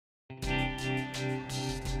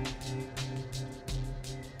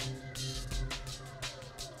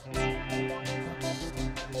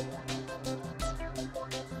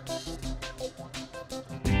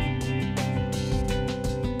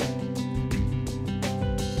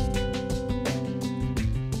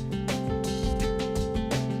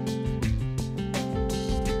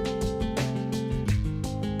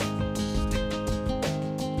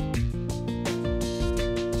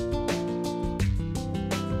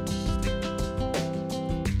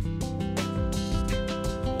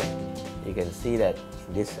can see that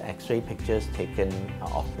this X-ray pictures taken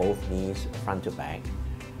of both knees front to back.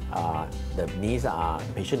 The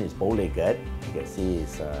patient is bow-legged. You can see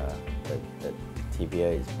the tibia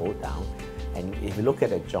is bowed down. And if you look at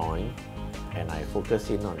the joint, and I focus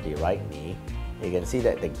in on the right knee, you can see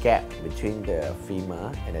that the gap between the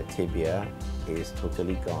femur and the tibia is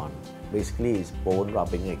totally gone. Basically, it's bone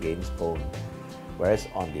rubbing against bone. Whereas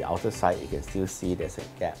on the outer side, you can still see there's a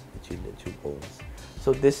gap between the two bones.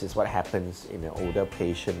 So this is what happens in an older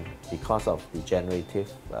patient because of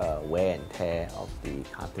degenerative wear and tear of the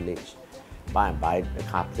cartilage. By and by, the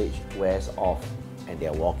cartilage wears off and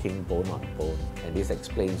they're walking bone on bone. And this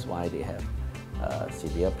explains why they have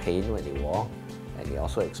severe pain when they walk, and it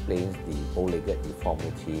also explains the bow-legged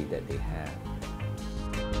deformity that they have.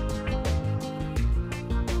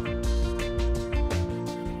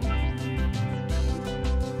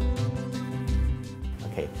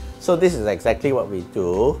 Okay, so this is exactly what we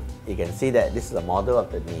do. You can see that this is a model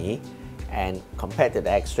of the knee, and compared to the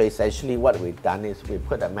X-ray, essentially what we've done is we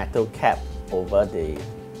put a metal cap over the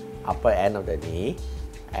upper end of the knee,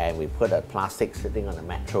 and we put a plastic sitting on a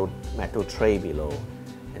metal tray below.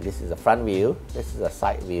 And this is a front view, this is a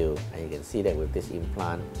side view, and you can see that with this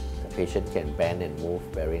implant, the patient can bend and move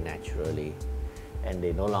very naturally. And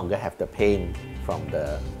they no longer have the pain from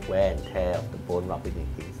the wear and tear of the bone rubbing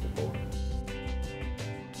against the bone.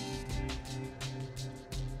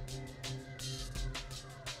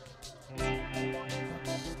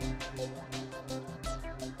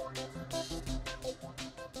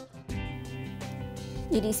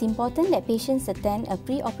 It is important that patients attend a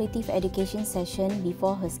pre-operative education session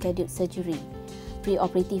before her scheduled surgery.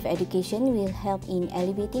 Pre-operative education will help in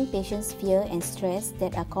alleviating patients' fear and stress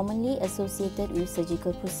that are commonly associated with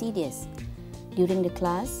surgical procedures. During the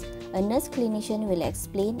class, a nurse clinician will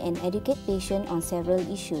explain and educate patient on several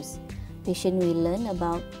issues. Patient will learn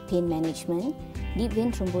about pain management, deep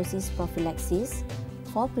vein thrombosis prophylaxis,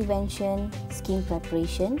 fall prevention, skin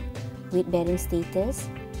preparation, weight-bearing status,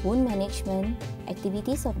 wound management,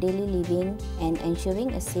 activities of daily living, and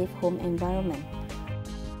ensuring a safe home environment.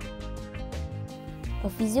 A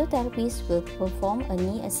physiotherapist will perform a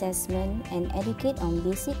knee assessment and educate on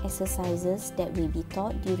basic exercises that will be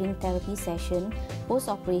taught during therapy session,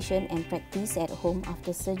 post-operation, and practice at home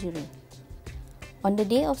after surgery. On the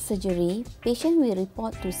day of surgery, patient will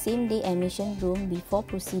report to same-day admission room before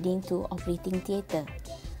proceeding to operating theatre.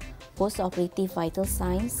 Post-operative vital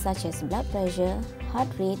signs such as blood pressure, heart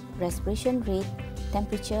rate, respiration rate,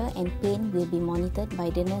 temperature, and pain will be monitored by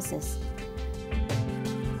the nurses.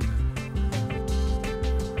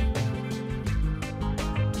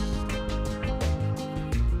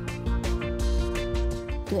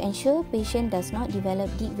 To ensure patient does not develop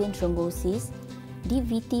deep vein thrombosis, deep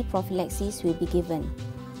VT prophylaxis will be given.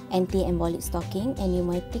 Anti-embolic stocking and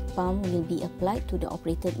pneumatic pump will be applied to the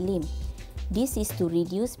operated limb. This is to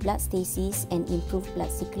reduce blood stasis and improve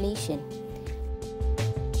blood circulation.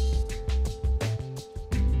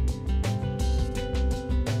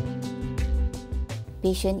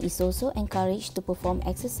 Patient is also encouraged to perform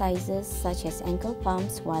exercises such as ankle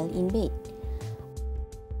pumps while in bed.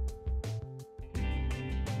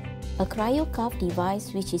 A cryo-cuff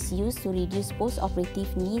device which is used to reduce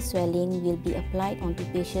post-operative knee swelling will be applied onto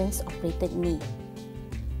patient's operated knee.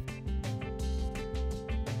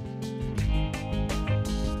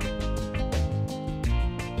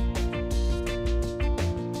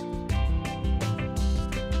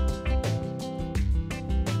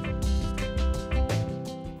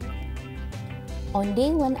 On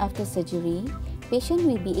day 1 after surgery, patient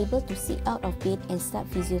will be able to sit out of bed and start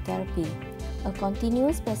physiotherapy. A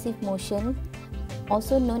continuous passive motion,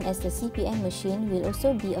 also known as the CPM machine, will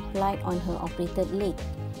also be applied on her operated leg.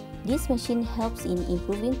 This machine helps in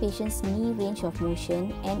improving patient's knee range of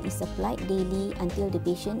motion and is applied daily until the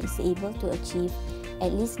patient is able to achieve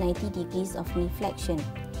at least 90 degrees of knee flexion.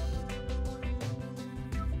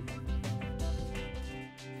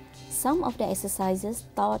 Some of the exercises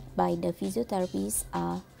taught by the physiotherapists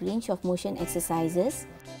are range of motion exercises,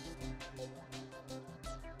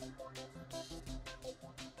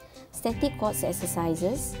 static quads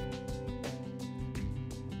exercises,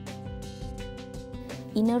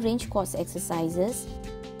 inner range quads exercises,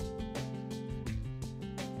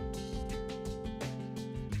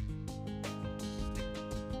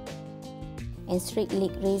 and straight leg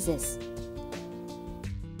raises.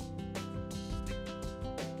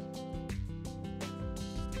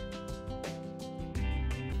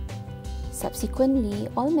 Subsequently,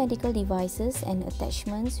 all medical devices and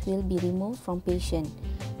attachments will be removed from patient.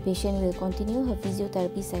 Patient will continue her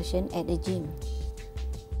physiotherapy session at the gym.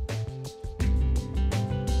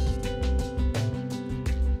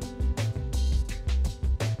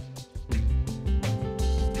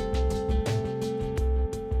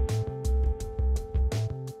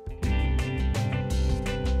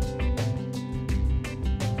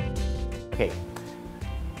 Okay,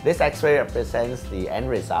 this X-ray represents the end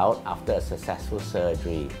result after a successful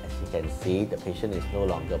surgery. As you can see, the patient is no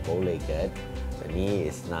longer bow-legged. The knee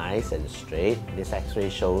is nice and straight. This X-ray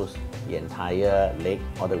shows the entire leg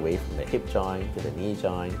all the way from the hip joint to the knee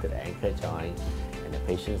joint to the ankle joint, and the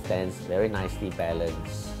patient stands very nicely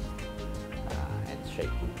balanced and straight.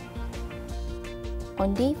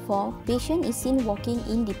 On day 4, patient is seen walking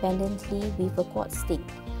independently with a quad stick.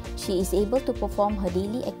 She is able to perform her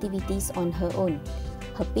daily activities on her own.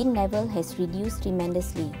 Her pain level has reduced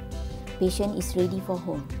tremendously. Patient is ready for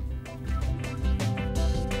home.